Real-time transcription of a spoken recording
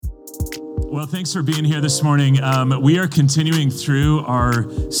Well, thanks for being here this morning. We are continuing through our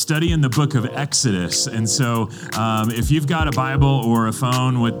study in the book of Exodus. And so if you've got a Bible or a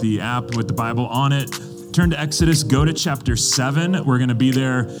phone with the app with the Bible on it, turn to Exodus, go to chapter 7. We're going to be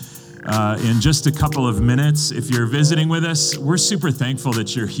there in just a couple of minutes. If you're visiting with us, we're super thankful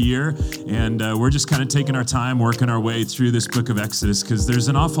that you're here. And we're just kind of taking our time, working our way through this book of Exodus because there's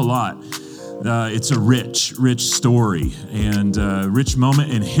an awful lot. It's a rich story and rich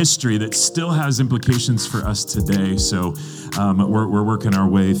moment in history that still has implications for us today. So we're working our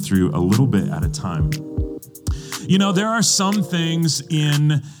way through a little bit at a time. You know, there are some things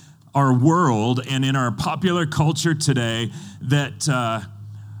in our world and in our popular culture today that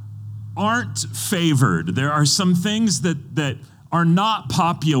aren't favored. There are some things that are not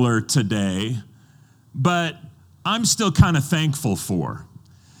popular today, but I'm still kind of thankful for.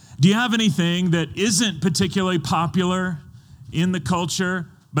 Do you have anything that isn't particularly popular in the culture,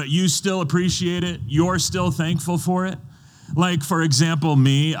 but you still appreciate it? You're still thankful for it? Like, for example,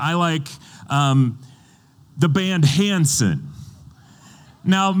 me, I like the band Hanson.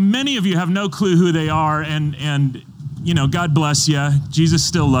 Now, many of you have no clue who they are, and you know, God bless you. Jesus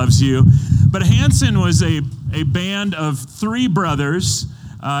still loves you. But Hanson was a band of three brothers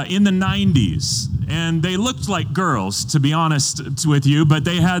in the 90s. And they looked like girls, to be honest with you, but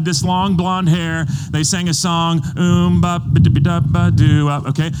they had this long blonde hair. They sang a song, ba ba da ba doo.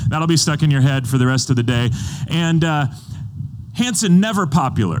 Okay, that'll be stuck in your head for the rest of the day. And Hanson, never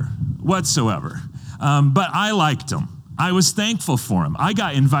popular whatsoever, but I liked him. I was thankful for him. I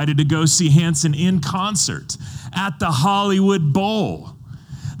got invited to go see Hanson in concert at the Hollywood Bowl.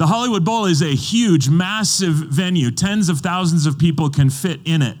 The Hollywood Bowl is a huge, massive venue. Tens of thousands of people can fit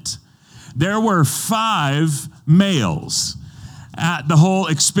in it. There were 5 males at the whole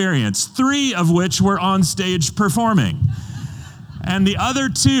experience, 3 of which were on stage performing. And the other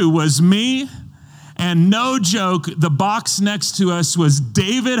 2 was me, and no joke, the box next to us was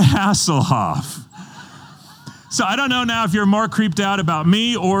David Hasselhoff. So I don't know now if you're more creeped out about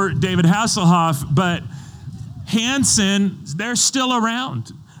me or David Hasselhoff, but Hanson, they're still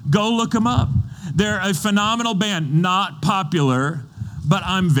around. Go look them up. They're a phenomenal band, not popular, but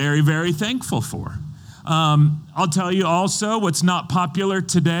I'm very, very thankful for. I'll tell you also what's not popular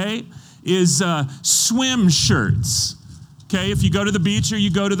today is swim shirts. Okay, if you go to the beach or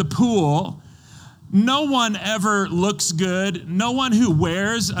you go to the pool, no one ever looks good. No one who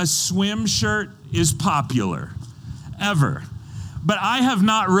wears a swim shirt is popular, ever. But I have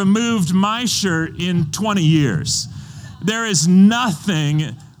not removed my shirt in 20 years. There is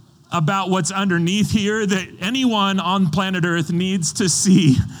nothing about what's underneath here that anyone on planet Earth needs to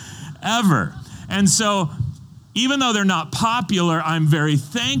see ever. And so, even though they're not popular, I'm very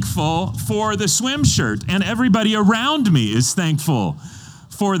thankful for the swim shirt. And everybody around me is thankful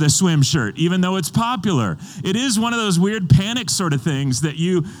for the swim shirt, even though it's popular. It is one of those weird panic sort of things that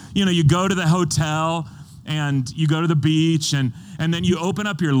you go to the hotel and you go to the beach and then you open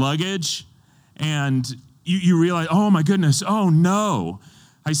up your luggage and you realize, oh my goodness, oh no.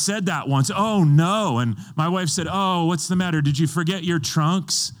 I said that once, oh no. And my wife said, oh, what's the matter? Did you forget your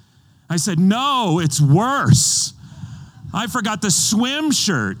trunks? I said, no, it's worse. I forgot the swim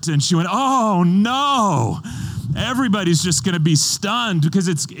shirt. And she went, oh no. Everybody's just going to be stunned because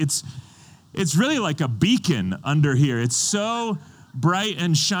it's really like a beacon under here. It's so bright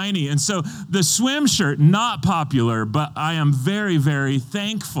and shiny. And so the swim shirt, not popular, but I am very, very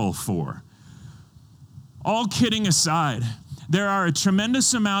thankful for. All kidding aside, there are a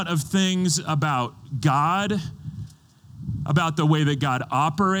tremendous amount of things about God, about the way that God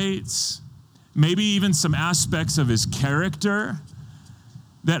operates, maybe even some aspects of his character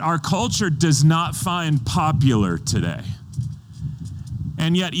that our culture does not find popular today.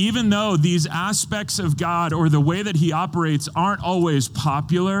 And yet, even though these aspects of God or the way that he operates aren't always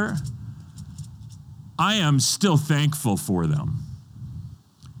popular, I am still thankful for them.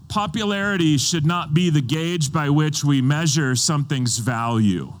 Popularity should not be the gauge by which we measure something's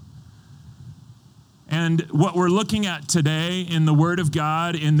value. And what we're looking at today in the Word of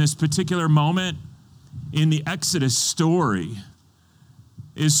God in this particular moment in the Exodus story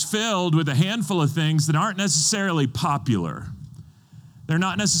is filled with a handful of things that aren't necessarily popular. They're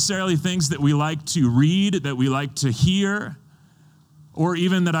not necessarily things that we like to read, that we like to hear, or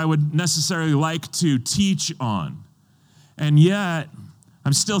even that I would necessarily like to teach on. And yet,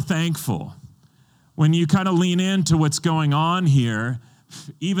 I'm still thankful. When you kind of lean into what's going on here,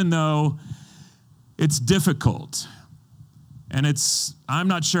 even though it's difficult, and I'm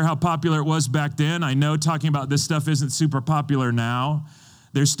not sure how popular it was back then. I know talking about this stuff isn't super popular now.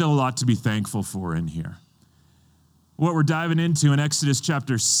 There's still a lot to be thankful for in here. what we're diving into in Exodus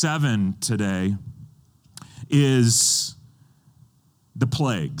chapter 7 today is the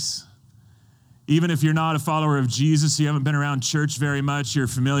plagues. Even if you're not a follower of Jesus, you haven't been around church very much, you're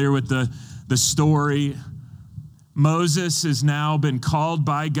familiar with the story. Moses has now been called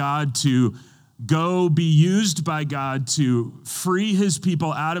by God to go be used by God to free his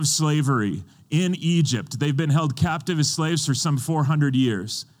people out of slavery in Egypt. They've been held captive as slaves for some 400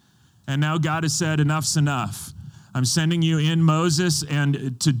 years. And now God has said, enough's enough. I'm sending you in, Moses,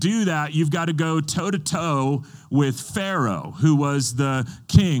 and to do that, you've got to go toe-to-toe with Pharaoh, who was the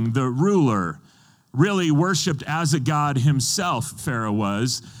king, the ruler, really worshipped as a god himself, Pharaoh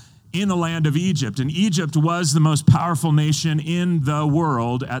was, in the land of Egypt. And Egypt was the most powerful nation in the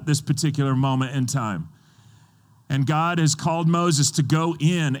world at this particular moment in time. And God has called Moses to go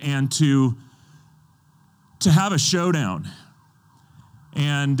in and to have a showdown.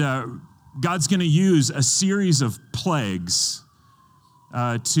 And God's going to use a series of plagues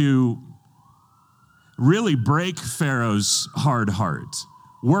to really break Pharaoh's hard heart,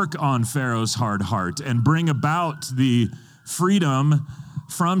 work on Pharaoh's hard heart, and bring about the freedom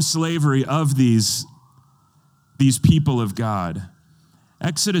from slavery of these people of God.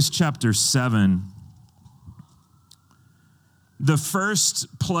 Exodus chapter 7, the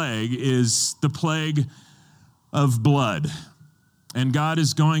first plague is the plague of blood. And God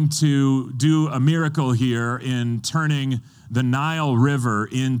is going to do a miracle here in turning the Nile River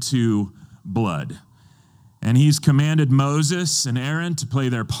into blood. And he's commanded Moses and Aaron to play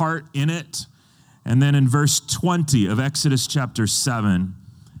their part in it. And then in verse 20 of Exodus chapter 7,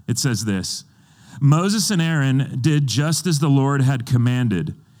 it says this: Moses and Aaron did just as the Lord had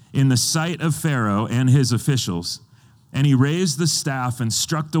commanded in the sight of Pharaoh and his officials. And he raised the staff and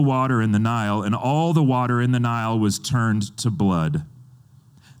struck the water in the Nile, and all the water in the Nile was turned to blood.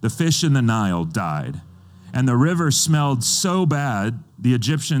 The fish in the Nile died, and the river smelled so bad the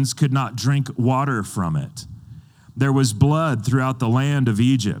Egyptians could not drink water from it. There was blood throughout the land of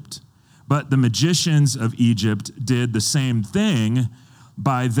Egypt, but the magicians of Egypt did the same thing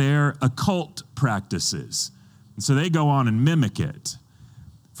by their occult practices. And so they go on and mimic it.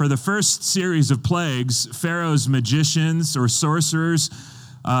 For the first series of plagues, Pharaoh's magicians or sorcerers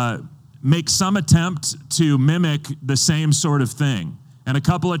make some attempt to mimic the same sort of thing. And a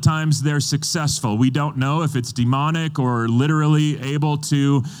couple of times they're successful. We don't know if it's demonic or literally able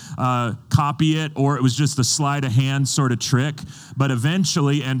to copy it, or it was just a sleight of hand sort of trick. But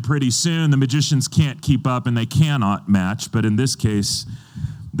eventually and pretty soon, the magicians can't keep up and they cannot match. But in this case,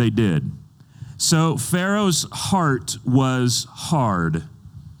 they did. So Pharaoh's heart was hard,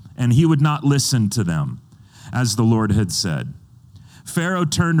 and he would not listen to them, as the Lord had said. Pharaoh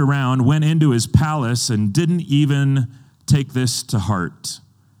turned around, went into his palace, and didn't even take this to heart.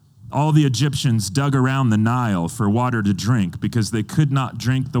 All the Egyptians dug around the Nile for water to drink because they could not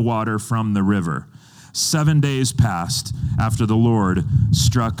drink the water from the river. 7 days passed after the Lord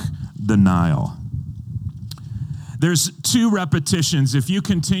struck the Nile. There's two repetitions. If you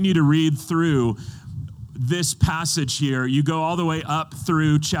continue to read through this passage here, you go all the way up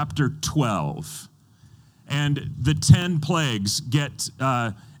through chapter 12, and the 10 plagues get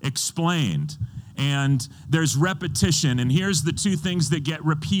explained. And there's repetition, and here's the two things that get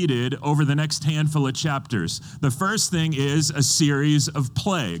repeated over the next handful of chapters. The first thing is a series of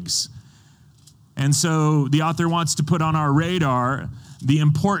plagues. And so the author wants to put on our radar the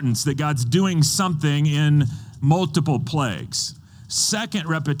importance that God's doing something in multiple plagues. Second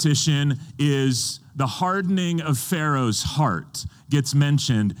repetition is the hardening of Pharaoh's heart. Gets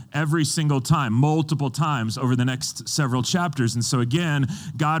mentioned every single time, multiple times over the next several chapters. And so again,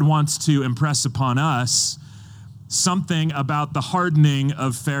 God wants to impress upon us something about the hardening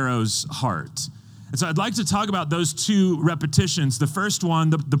of Pharaoh's heart. And so I'd like to talk about those two repetitions. The first one,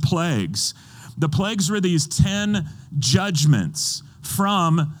 the plagues. The plagues were these 10 judgments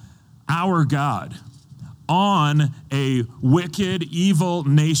from our God on a wicked, evil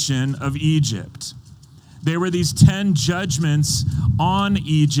nation of Egypt. They were these 10 judgments on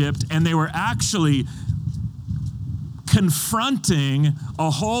Egypt, and they were actually confronting a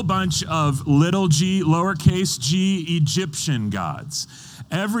whole bunch of little g, lowercase g, Egyptian gods.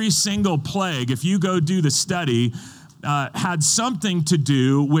 Every single plague, if you go do the study, had something to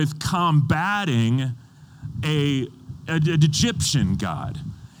do with combating an Egyptian god.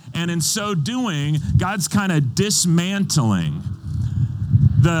 And in so doing, God's kind of dismantling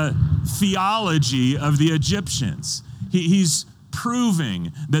the theology of the Egyptians. He's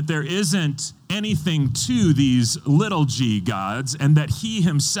proving that there isn't anything to these little g gods and that he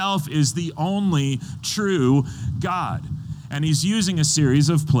himself is the only true God. And he's using a series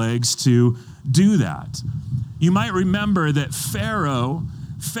of plagues to do that. You might remember that Pharaoh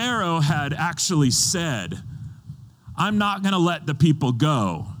had actually said, I'm not going to let the people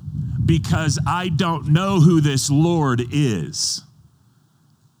go because I don't know who this Lord is.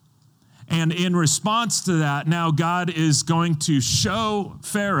 And in response to that, now God is going to show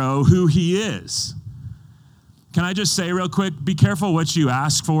Pharaoh who he is. Can I just say real quick, be careful what you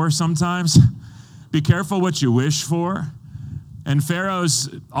ask for sometimes. Be careful what you wish for. And Pharaoh's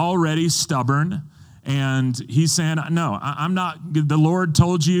already stubborn. And he's saying, no, I'm not, the Lord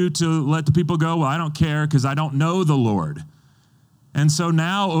told you to let the people go. Well, I don't care because I don't know the Lord. And so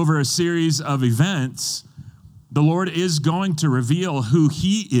now over a series of events, the Lord is going to reveal who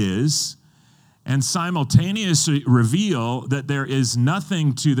he is and simultaneously reveal that there is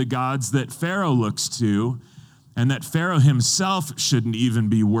nothing to the gods that Pharaoh looks to and that Pharaoh himself shouldn't even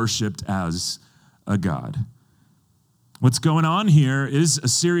be worshiped as a god. What's going on here is a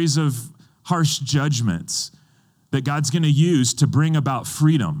series of harsh judgments that God's going to use to bring about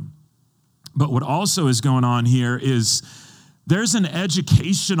freedom. But what also is going on here is there's an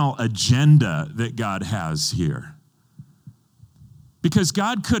educational agenda that God has here. Because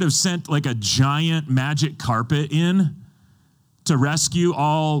God could have sent like a giant magic carpet in to rescue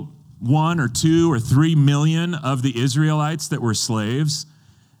all 1 or 2 or 3 million of the Israelites that were slaves.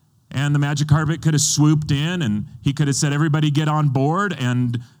 And the magic carpet could have swooped in and he could have said, everybody get on board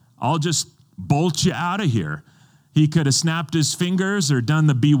and I'll just bolt you out of here. He could have snapped his fingers or done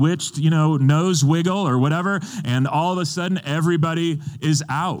the bewitched, nose wiggle or whatever, and all of a sudden everybody is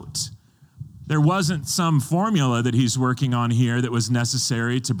out. There wasn't some formula that he's working on here that was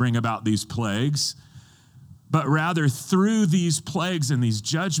necessary to bring about these plagues, but rather through these plagues and these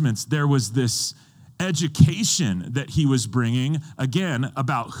judgments, there was this education that he was bringing, again,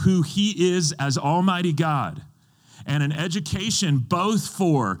 about who he is as Almighty God. And an education both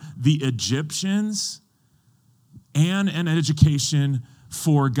for the Egyptians and an education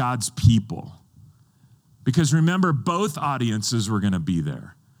for God's people. Because remember, both audiences were going to be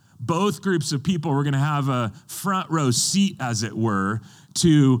there. Both groups of people were going to have a front row seat, as it were,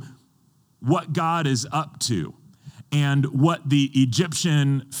 to what God is up to and what the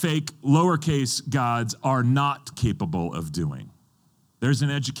Egyptian fake lowercase gods are not capable of doing. There's an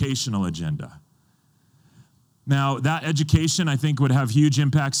educational agenda. Now, that education, I think, would have huge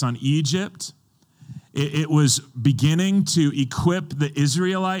impacts on Egypt. It was beginning to equip the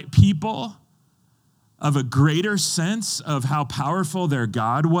Israelite people of a greater sense of how powerful their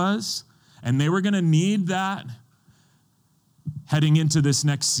God was, and they were going to need that heading into this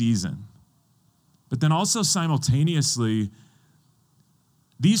next season. But then also simultaneously,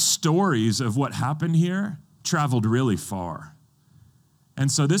 these stories of what happened here traveled really far. And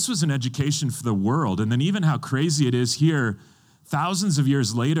so this was an education for the world. And then even how crazy it is here, thousands of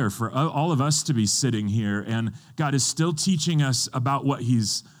years later, for all of us to be sitting here, and God is still teaching us about what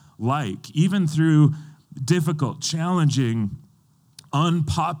he's like, even through difficult, challenging,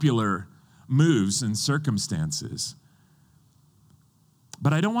 unpopular moves and circumstances.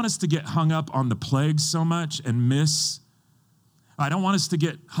 But I don't want us to get hung up on the plagues so much and I don't want us to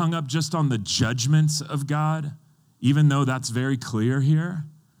get hung up just on the judgments of God, even though that's very clear here.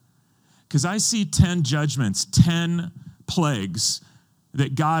 Because I see 10 judgments, 10 plagues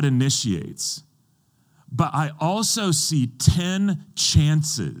that God initiates. But I also see 10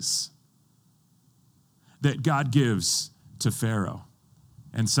 chances that God gives to Pharaoh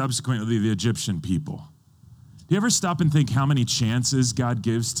and subsequently the Egyptian people. Do you ever stop and think how many chances God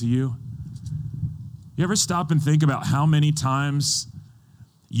gives to you? You ever stop and think about how many times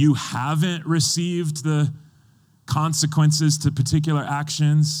you haven't received the consequences to particular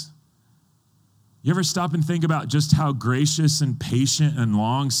actions? You ever stop and think about just how gracious and patient and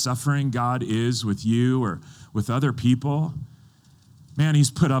long-suffering God is with you or with other people? Man,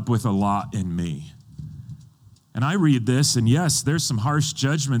 he's put up with a lot in me. And I read this, and yes, there's some harsh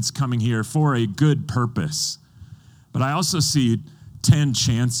judgments coming here for a good purpose. But I also see 10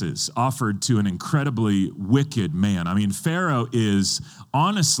 chances offered to an incredibly wicked man. I mean, Pharaoh is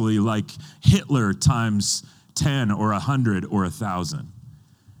honestly like Hitler times 10 or 100 or 1,000.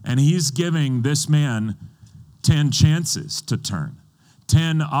 And he's giving this man 10 chances to turn,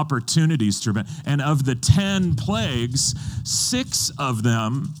 10 opportunities to repent. And of the 10 plagues, 6 of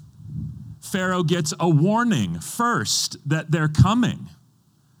them, Pharaoh gets a warning first that they're coming.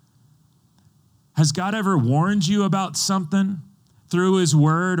 Has God ever warned you about something through his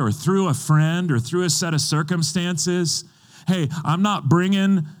word or through a friend or through a set of circumstances? Hey, I'm not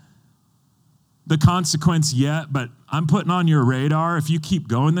bringing the consequence yet, but I'm putting on your radar. If you keep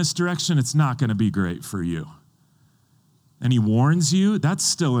going this direction, it's not going to be great for you. and he warns you, that's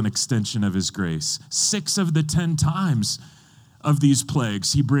still an extension of his grace. 6 of the 10 times of these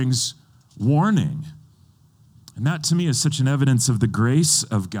plagues, he brings warning. And that to me is such an evidence of the grace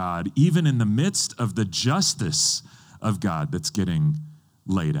of God, even in the midst of the justice of God that's getting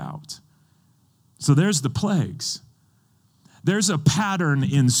laid out. So there's the plagues. There's a pattern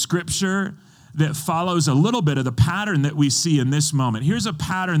in Scripture that follows a little bit of the pattern that we see in this moment. Here's a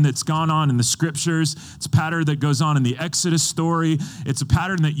pattern that's gone on in the Scriptures. It's a pattern that goes on in the Exodus story. It's a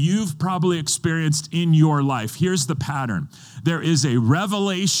pattern that you've probably experienced in your life. Here's the pattern. There is a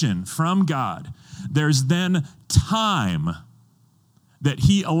revelation from God. There's then time that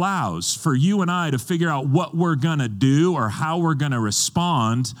he allows for you and I to figure out what we're going to do or how we're going to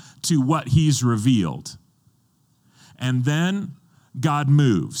respond to what he's revealed. And then God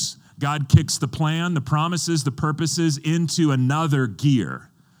moves. God kicks the plan, the promises, the purposes into another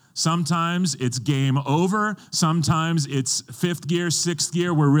gear. Sometimes it's game over. Sometimes it's 5th gear, 6th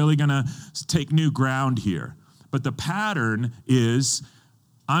gear. We're really going to take new ground here. But the pattern is,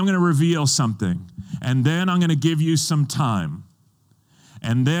 I'm going to reveal something, and then I'm going to give you some time.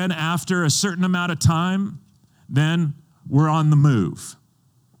 And then after a certain amount of time, then we're on the move.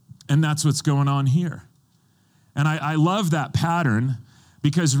 And that's what's going on here. And I love that pattern,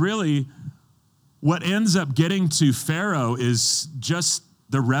 because really what ends up getting to Pharaoh is just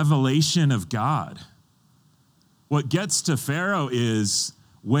the revelation of God. What gets to Pharaoh is,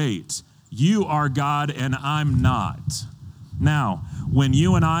 wait, you are God and I'm not. Now, when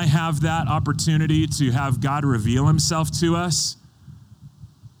you and I have that opportunity to have God reveal himself to us,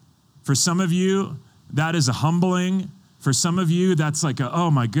 for some of you, that is a humbling. For some of you, that's like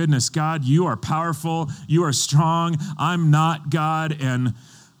oh my goodness, God, you are powerful, you are strong, I'm not God, and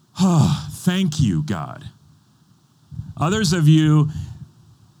thank you, God. Others of you,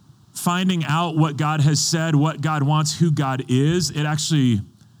 finding out what God has said, what God wants, who God is, it actually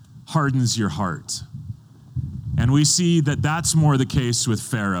hardens your heart. And we see that that's more the case with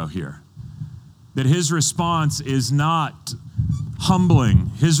Pharaoh here. That his response is not humbling.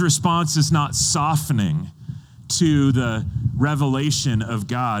 His response is not softening to the revelation of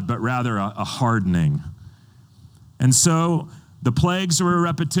God, but rather a hardening. And so the plagues were a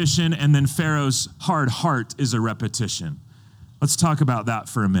repetition, and then Pharaoh's hard heart is a repetition. Let's talk about that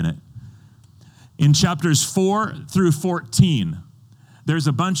for a minute. In chapters 4 through 14, there's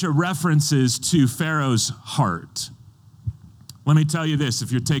a bunch of references to Pharaoh's heart. Let me tell you this,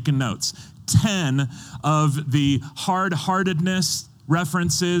 if you're taking notes. 10 of the hard-heartedness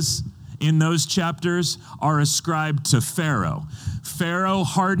references in those chapters are ascribed to Pharaoh. Pharaoh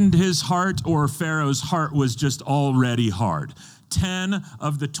hardened his heart, or Pharaoh's heart was just already hard. 10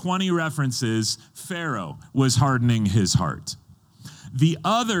 of the 20 references, Pharaoh was hardening his heart. The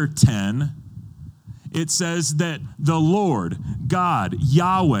other 10, it says that the Lord, God,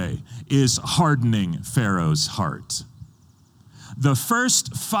 Yahweh, is hardening Pharaoh's heart. The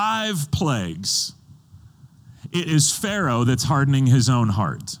first 5 plagues, it is Pharaoh that's hardening his own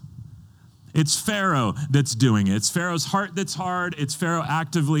heart. It's Pharaoh that's doing it. It's Pharaoh's heart that's hard. It's Pharaoh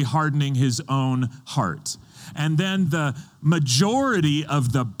actively hardening his own heart. And then the majority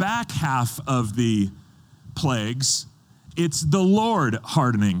of the back half of the plagues, it's the Lord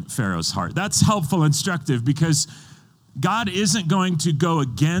hardening Pharaoh's heart. That's helpful, instructive, because God isn't going to go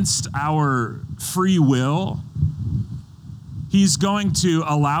against our free will. He's going to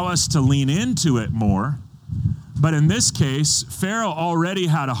allow us to lean into it more. But in this case, Pharaoh already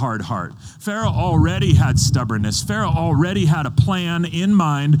had a hard heart. Pharaoh already had stubbornness. Pharaoh already had a plan in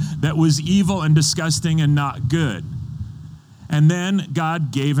mind that was evil and disgusting and not good. And then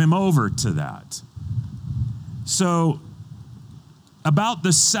God gave him over to that. So, about the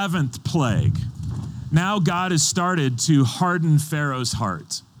 7th plague, now God has started to harden Pharaoh's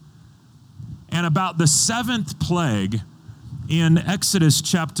heart. And about the 7th plague in Exodus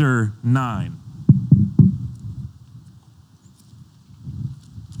chapter 9,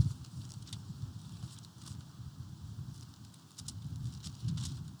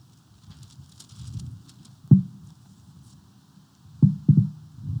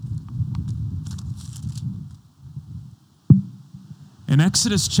 in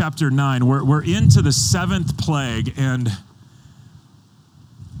Exodus chapter 9, we're into the 7th plague, and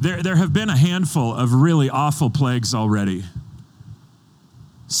there have been a handful of really awful plagues already.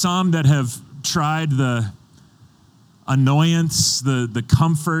 Some that have tried the annoyance, the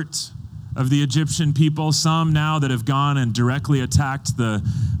comfort of the Egyptian people. Some now that have gone and directly attacked the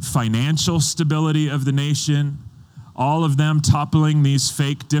financial stability of the nation. All of them toppling these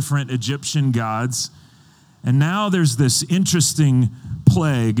fake different Egyptian gods. And now there's this interesting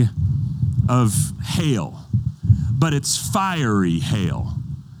plague of hail. but it's fiery hail.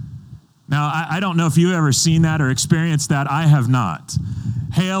 Now, I don't know if you've ever seen that or experienced that. I have not.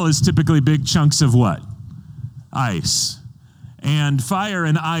 Hail is typically big chunks of what? Ice. And fire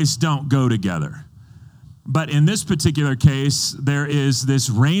and ice don't go together. But in this particular case, there is this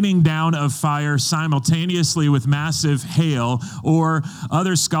raining down of fire simultaneously with massive hail, or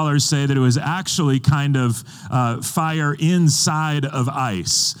other scholars say that it was actually kind of fire inside of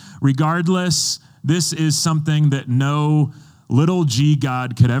ice. Regardless, this is something that no little g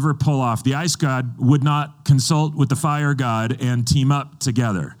god could ever pull off. The ice god would not consult with the fire god and team up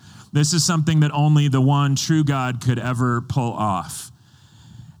together. This is something that only the one true God could ever pull off.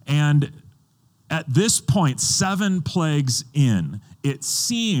 And at this point, 7 plagues in, it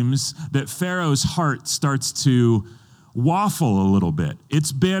seems that Pharaoh's heart starts to waffle a little bit.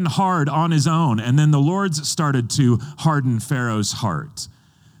 It's been hard on his own, and then the Lord's started to harden Pharaoh's heart.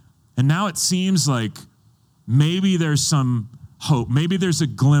 And now it seems like maybe there's some hope. Maybe there's a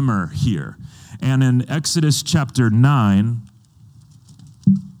glimmer here. And in Exodus chapter 9,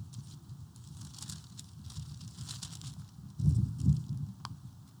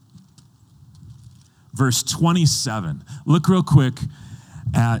 verse 27, look real quick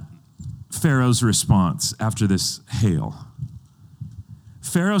at Pharaoh's response after this hail.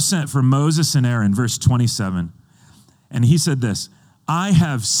 Pharaoh sent for Moses and Aaron, verse 27, and he said this, I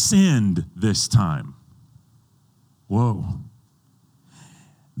have sinned this time. Whoa.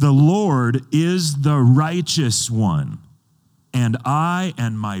 The Lord is the righteous one, and I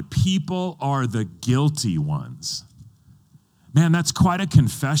and my people are the guilty ones. Man, that's quite a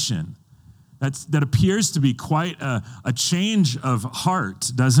confession. That appears to be quite a change of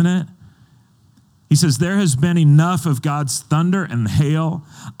heart, doesn't it? He says, there has been enough of God's thunder and hail.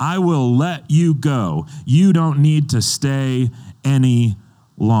 I will let you go. You don't need to stay any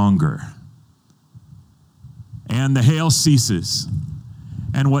longer. And the hail ceases.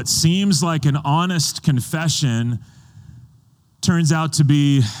 And what seems like an honest confession turns out to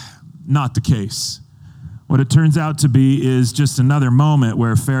be not the case. What it turns out to be is just another moment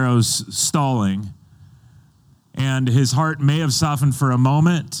where Pharaoh's stalling, and his heart may have softened for a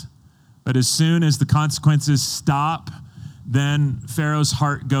moment, but as soon as the consequences stop, then Pharaoh's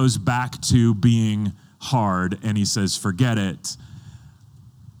heart goes back to being hard, and he says, forget it.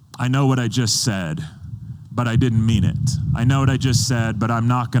 I know what I just said, but I didn't mean it. I know what I just said, but I'm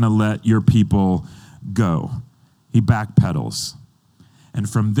not going to let your people go. He backpedals. And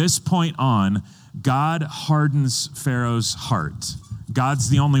from this point on, God hardens Pharaoh's heart. God's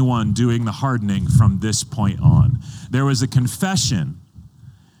the only one doing the hardening from this point on. There was a confession,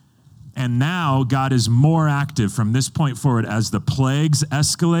 and now God is more active from this point forward. As the plagues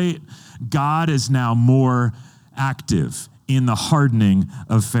escalate, God is now more active in the hardening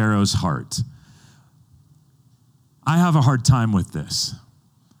of Pharaoh's heart. I have a hard time with this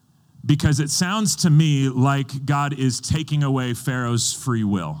because it sounds to me like God is taking away Pharaoh's free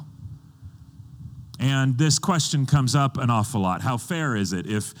will. And this question comes up an awful lot. How fair is it?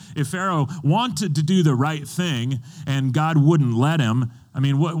 If Pharaoh wanted to do the right thing and God wouldn't let him, I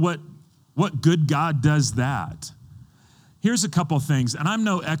mean, what good God does that? Here's a couple things, and I'm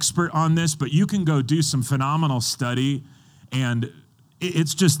no expert on this, but you can go do some phenomenal study, and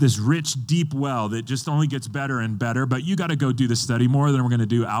it's just this rich, deep well that just only gets better and better, but you got to go do the study more than we're going to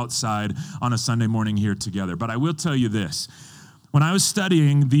do outside on a Sunday morning here together. But I will tell you this. When I was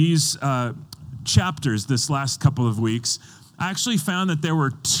studying these chapters this last couple of weeks, I actually found that there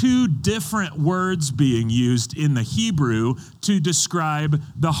were 2 different words being used in the Hebrew to describe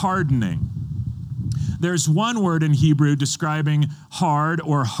the hardening. There's one word in Hebrew describing hard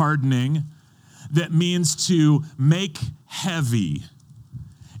or hardening that means to make heavy.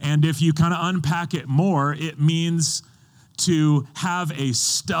 And if you kind of unpack it more, it means to have a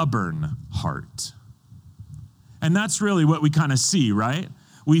stubborn heart. And that's really what we kind of see, right?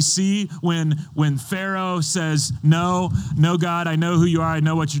 We see when Pharaoh says, no, God, I know who you are. I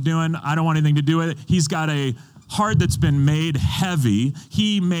know what you're doing. I don't want anything to do with it. He's got a heart that's been made heavy.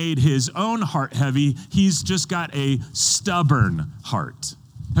 He made his own heart heavy. He's just got a stubborn heart.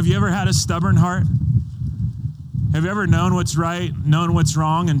 Have you ever had a stubborn heart? Have you ever known what's right, known what's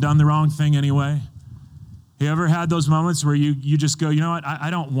wrong, and done the wrong thing anyway? Have you ever had those moments where you just go, you know what, I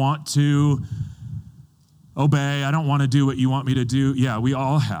don't want to obey. I don't want to do what you want me to do. Yeah, we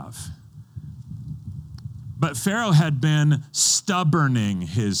all have. But Pharaoh had been stubborning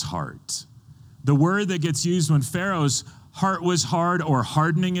his heart. The word that gets used when Pharaoh's heart was hard or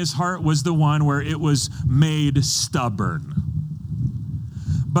hardening his heart was the one where it was made stubborn.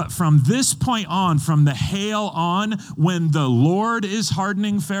 But from this point on, from the hail on, when the Lord is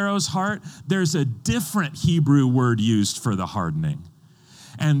hardening Pharaoh's heart, there's a different Hebrew word used for the hardening.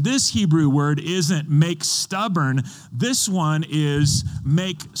 And this Hebrew word isn't make stubborn. This one is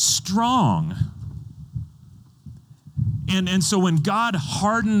make strong. And so when God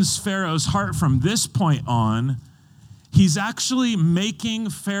hardens Pharaoh's heart from this point on, he's actually making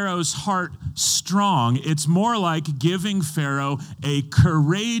Pharaoh's heart strong. It's more like giving Pharaoh a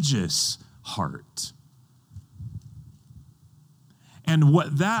courageous heart. And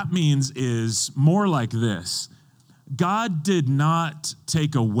what that means is more like this. God did not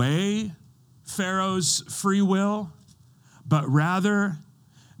take away Pharaoh's free will, but rather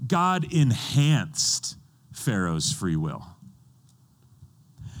God enhanced Pharaoh's free will.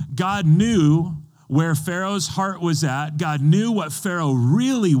 God knew where Pharaoh's heart was at. God knew what Pharaoh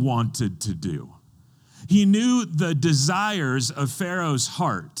really wanted to do. He knew the desires of Pharaoh's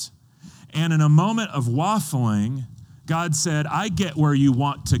heart. And in a moment of waffling, God said, I get where you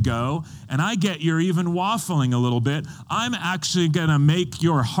want to go, and I get you're even waffling a little bit. I'm actually going to make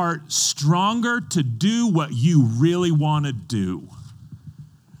your heart stronger to do what you really want to do.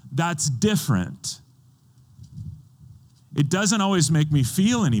 That's different. It doesn't always make me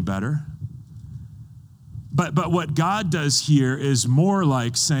feel any better. But what God does here is more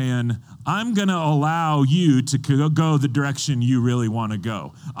like saying, I'm going to allow you to go the direction you really want to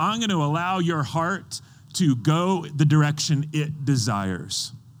go. I'm going to allow your heart to go the direction it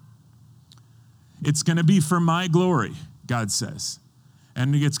desires. It's going to be for my glory, God says.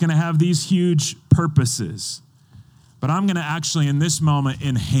 And it's going to have these huge purposes. But I'm going to actually, in this moment,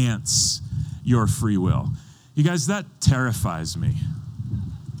 enhance your free will. You guys, that terrifies me.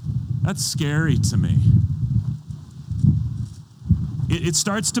 That's scary to me. It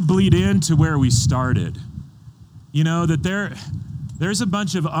starts to bleed into where we started. You know, that there's a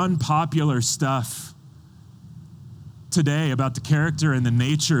bunch of unpopular stuff today about the character and the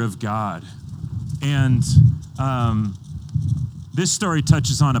nature of God. And this story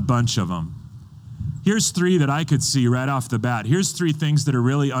touches on a bunch of them. Here's 3 that I could see right off the bat. Here's 3 things that are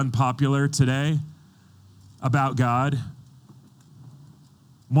really unpopular today about God.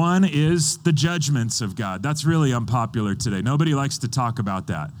 One is the judgments of God. That's really unpopular today. Nobody likes to talk about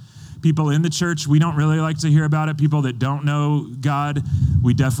that. People in the church, we don't really like to hear about it. People that don't know God,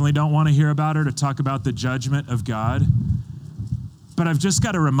 we definitely don't want to hear about it or talk about the judgment of God. But I've just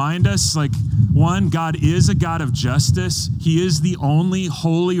got to remind us, one, God is a God of justice. He is the only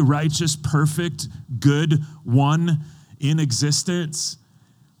holy, righteous, perfect, good one in existence.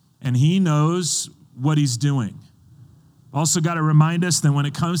 And he knows what he's doing. Also got to remind us that when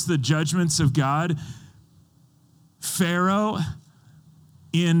it comes to the judgments of God, Pharaoh,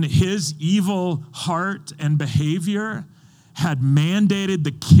 in his evil heart and behavior, had mandated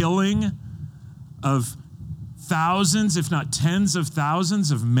the killing of thousands, if not tens of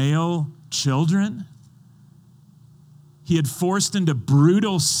thousands of male children. He had forced into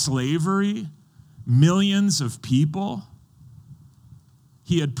brutal slavery millions of people.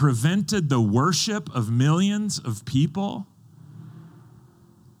 He had prevented the worship of millions of people.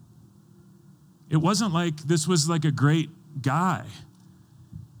 It wasn't like this was like a great guy.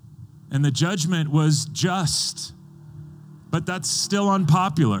 And the judgment was just, but that's still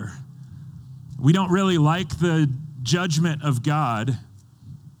unpopular. We don't really like the judgment of God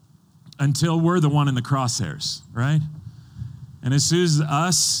until we're the one in the crosshairs, right? And as soon as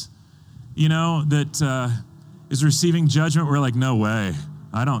us, that is receiving judgment, we're like, no way.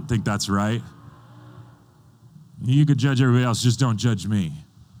 I don't think that's right. You could judge everybody else, just don't judge me.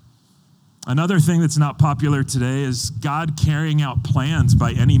 Another thing that's not popular today is God carrying out plans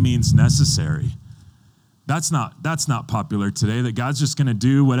by any means necessary. That's not popular today, that God's just going to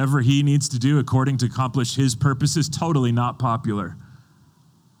do whatever he needs to do according to accomplish his purposes. Totally not popular.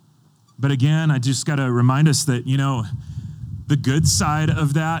 But again, I just got to remind us that, the good side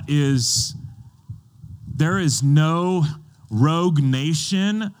of that is there is no rogue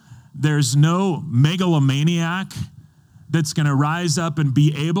nation, there's no megalomaniac that's going to rise up and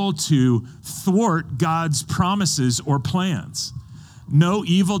be able to thwart God's promises or plans. No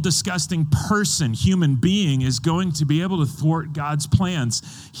evil, disgusting person, human being, is going to be able to thwart God's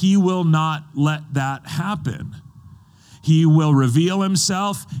plans. He will not let that happen. He will reveal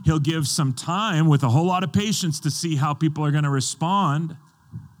himself. He'll give some time with a whole lot of patience to see how people are going to respond.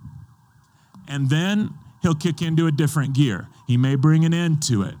 And then he'll kick into a different gear. He may bring an end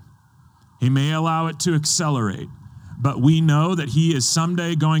to it. He may allow it to accelerate. But we know that he is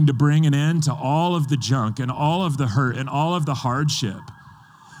someday going to bring an end to all of the junk and all of the hurt and all of the hardship.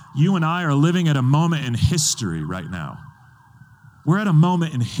 You and I are living at a moment in history right now We're at a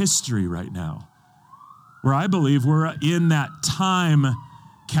moment in history right now where I believe we're in that time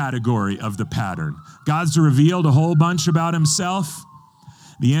category of the pattern. God's revealed a whole bunch about himself.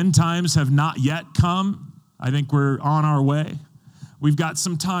 The end times have not yet come. I think we're on our way. We've got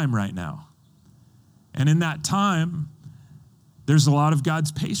some time right now. And in that time, there's a lot of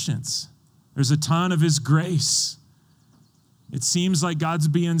God's patience. There's a ton of his grace. It seems like God's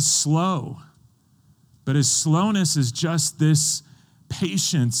being slow, but his slowness is just this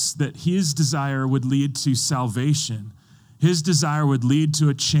patience that his desire would lead to salvation. His desire would lead to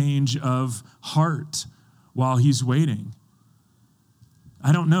a change of heart while he's waiting.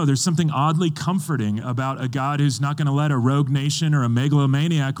 I don't know. There's something oddly comforting about a God who's not going to let a rogue nation or a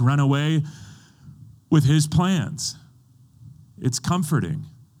megalomaniac run away with his plans. It's comforting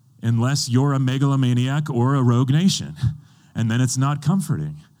unless you're a megalomaniac or a rogue nation, and then it's not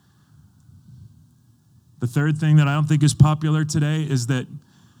comforting. The third thing that I don't think is popular today is that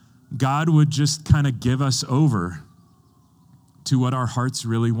God would just kind of give us over to what our hearts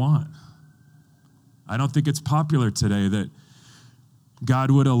really want. I don't think it's popular today that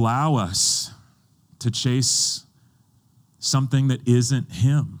God would allow us to chase something that isn't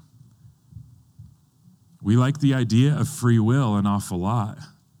him. We like the idea of free will an awful lot,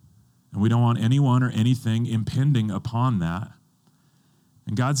 and we don't want anyone or anything impinging upon that.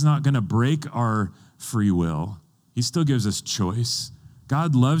 And God's not going to break our free will. He still gives us choice.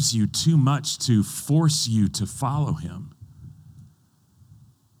 God loves you too much to force you to follow him.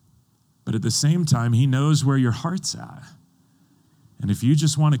 But at the same time, he knows where your heart's at. And if you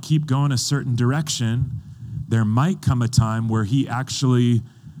just want to keep going a certain direction, there might come a time where he actually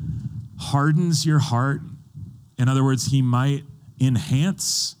hardens your heart. In other words, he might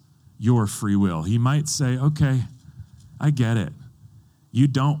enhance your free will. He might say, okay, I get it. You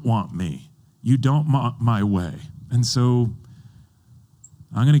don't want me. You don't want my way. And so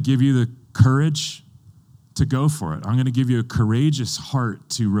I'm going to give you the courage to go for it. I'm going to give you a courageous heart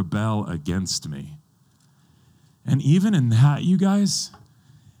to rebel against me. And even in that, you guys,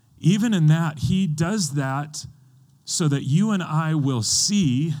 even in that, he does that so that you and I will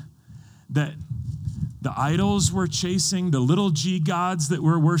see that the idols we're chasing, the little g gods that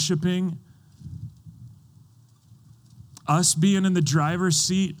we're worshiping, us being in the driver's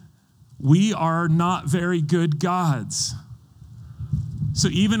seat, we are not very good gods. So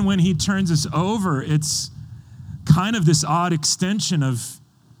even when he turns us over, it's kind of this odd extension of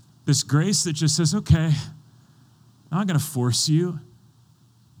this grace that just says, okay, I'm not going to force you.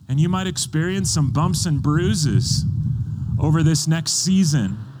 And you might experience some bumps and bruises over this next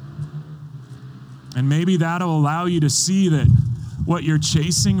season. And maybe that'll allow you to see that what you're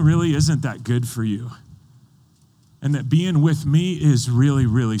chasing really isn't that good for you. And that being with me is really,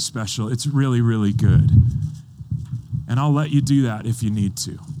 really special. It's really, really good. And I'll let you do that if you need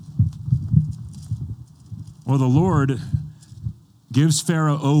to. Well, the Lord gives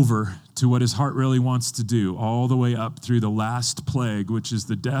Pharaoh over to what his heart really wants to do, all the way up through the last plague, which is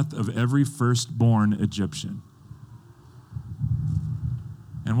the death of every firstborn Egyptian.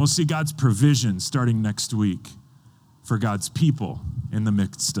 And we'll see God's provision starting next week for God's people in the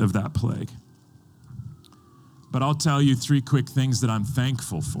midst of that plague. But I'll tell you 3 quick things that I'm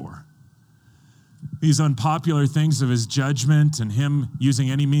thankful for. These unpopular things of his judgment and him using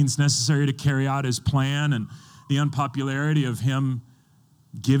any means necessary to carry out his plan, and the unpopularity of him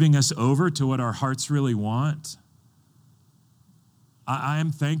giving us over to what our hearts really want. I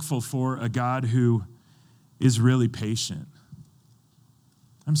am thankful for a God who is really patient.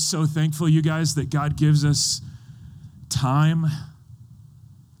 I'm so thankful, you guys, that God gives us time,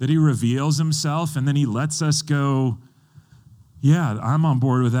 that he reveals himself, and then he lets us go, yeah, I'm on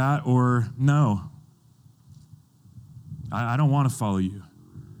board with that, or no, I don't want to follow you.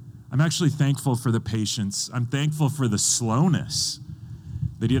 I'm actually thankful for the patience. I'm thankful for the slowness,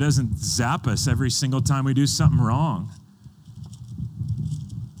 that he doesn't zap us every single time we do something wrong.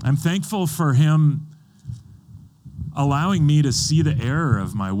 I'm thankful for him allowing me to see the error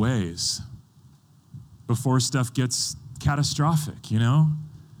of my ways before stuff gets catastrophic, you know?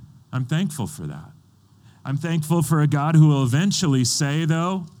 I'm thankful for that. I'm thankful for a God who will eventually say,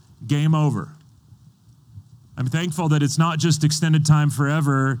 though, game over. I'm thankful that it's not just extended time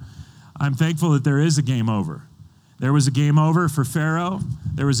forever. I'm thankful that there is a game over. There was a game over for Pharaoh.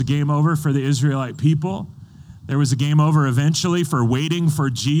 There was a game over for the Israelite people. There was a game over eventually for waiting for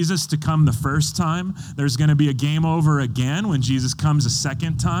Jesus to come the first time. There's going to be a game over again when Jesus comes a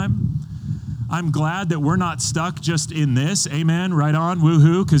second time. I'm glad that we're not stuck just in this. Amen. Right on.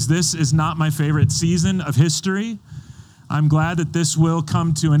 Woohoo. Because this is not my favorite season of history. I'm glad that this will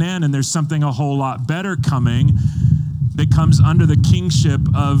come to an end and there's something a whole lot better coming. that comes under the kingship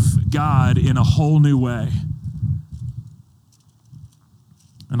of God in a whole new way.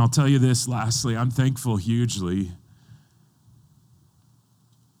 And I'll tell you this lastly, I'm thankful hugely,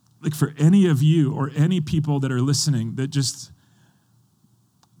 like for any of you or any people that are listening that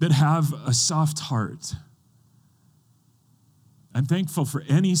have a soft heart. I'm thankful for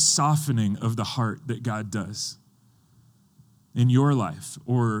any softening of the heart that God does in your life,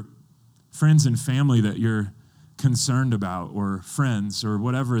 or friends and family that you're concerned about, or friends or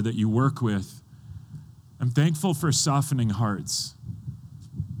whatever that you work with. I'm thankful for softening hearts,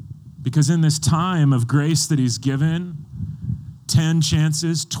 because in this time of grace that he's given, 10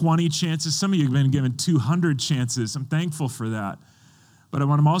 chances, 20 chances, some of you have been given 200 chances. I'm thankful for that. But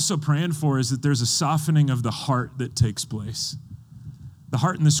what I'm also praying for is that there's a softening of the heart that takes place. The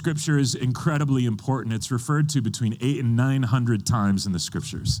heart in the scripture is incredibly important. It's referred to between 800 and 900 times in the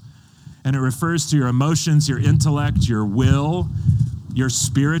scriptures. And it refers to your emotions, your intellect, your will, your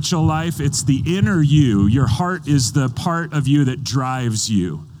spiritual life. It's the inner you. Your heart is the part of you that drives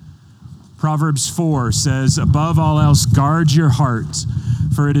you. Proverbs 4 says, above all else, guard your heart,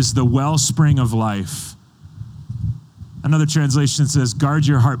 for it is the wellspring of life. Another translation says, guard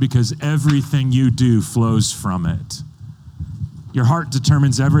your heart because everything you do flows from it. Your heart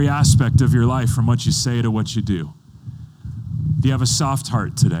determines every aspect of your life, from what you say to what you do. Do you have a soft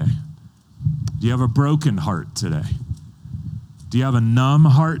heart today? Do you have a broken heart today? Do you have a numb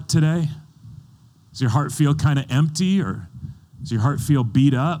heart today? Does your heart feel kind of empty, or does your heart feel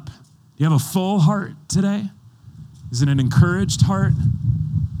beat up? Do you have a full heart today? Is it an encouraged heart?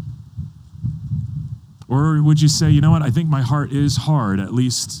 Or would you say, you know what, I think my heart is hard, at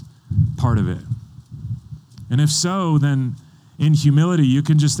least part of it? And if so, then in humility, you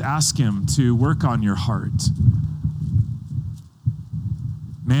can just ask him to work on your heart.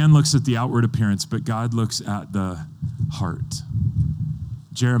 Man looks at the outward appearance, but God looks at the heart.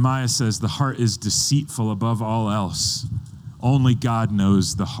 Jeremiah says the heart is deceitful above all else. Only God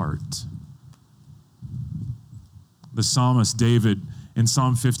knows the heart. The psalmist David in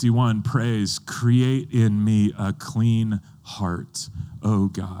Psalm 51 prays, create in me a clean heart, O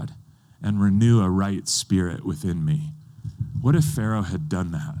God, and renew a right spirit within me. What if Pharaoh had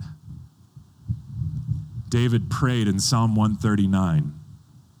done that? David prayed in Psalm 139,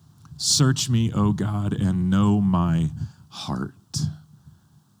 search me, O God, and know my heart.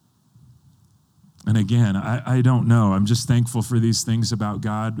 And again, I don't know. I'm just thankful for these things about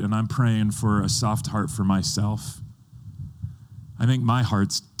God, and I'm praying for a soft heart for myself. I think my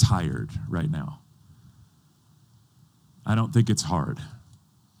heart's tired right now. I don't think it's hard.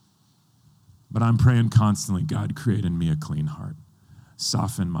 But I'm praying constantly, God, create in me a clean heart.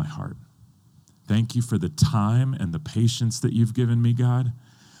 Soften my heart. Thank you for the time and the patience that you've given me, God.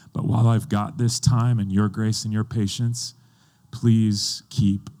 But while I've got this time and your grace and your patience, please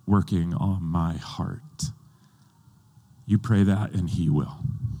keep working on my heart. You pray that, and he will.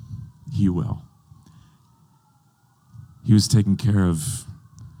 He will. He was taking care of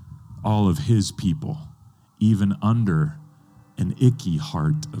all of his people, even under an icky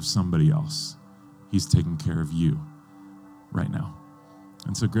heart of somebody else. He's taking care of you right now.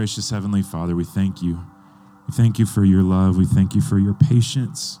 And so, gracious Heavenly Father, we thank you. We thank you for your love. We thank you for your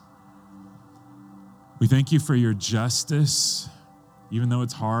patience. We thank you for your justice, even though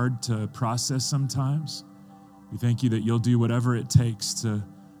it's hard to process sometimes. We thank you that you'll do whatever it takes to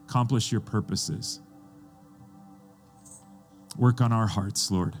accomplish your purposes. Work on our hearts,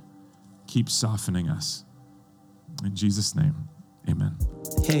 Lord. Keep softening us. In Jesus' name, amen.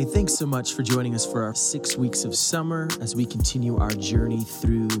 Hey, thanks so much for joining us for our 6 weeks of summer as we continue our journey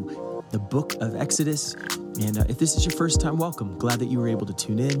through the book of Exodus. And if this is your first time, welcome. Glad that you were able to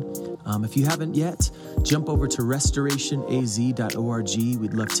tune in. If you haven't yet, jump over to restorationaz.org.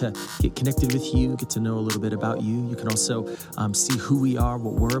 We'd love to get connected with you, get to know a little bit about you. You can also see who we are,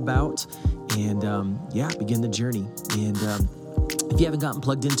 what we're about, and begin the journey. And if you haven't gotten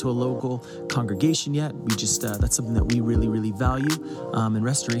plugged into a local congregation yet, we just that's something that we really, really value. And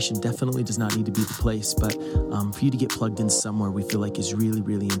Restoration definitely does not need to be the place, but for you to get plugged in somewhere, we feel like is really,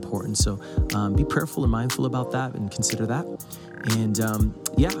 really important. So be prayerful and mindful about that and consider that. And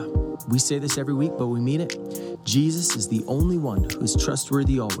we say this every week, but we mean it. Jesus is the only one who is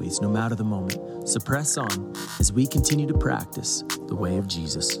trustworthy always, no matter the moment. So press on as we continue to practice the way of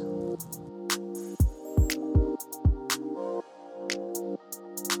Jesus.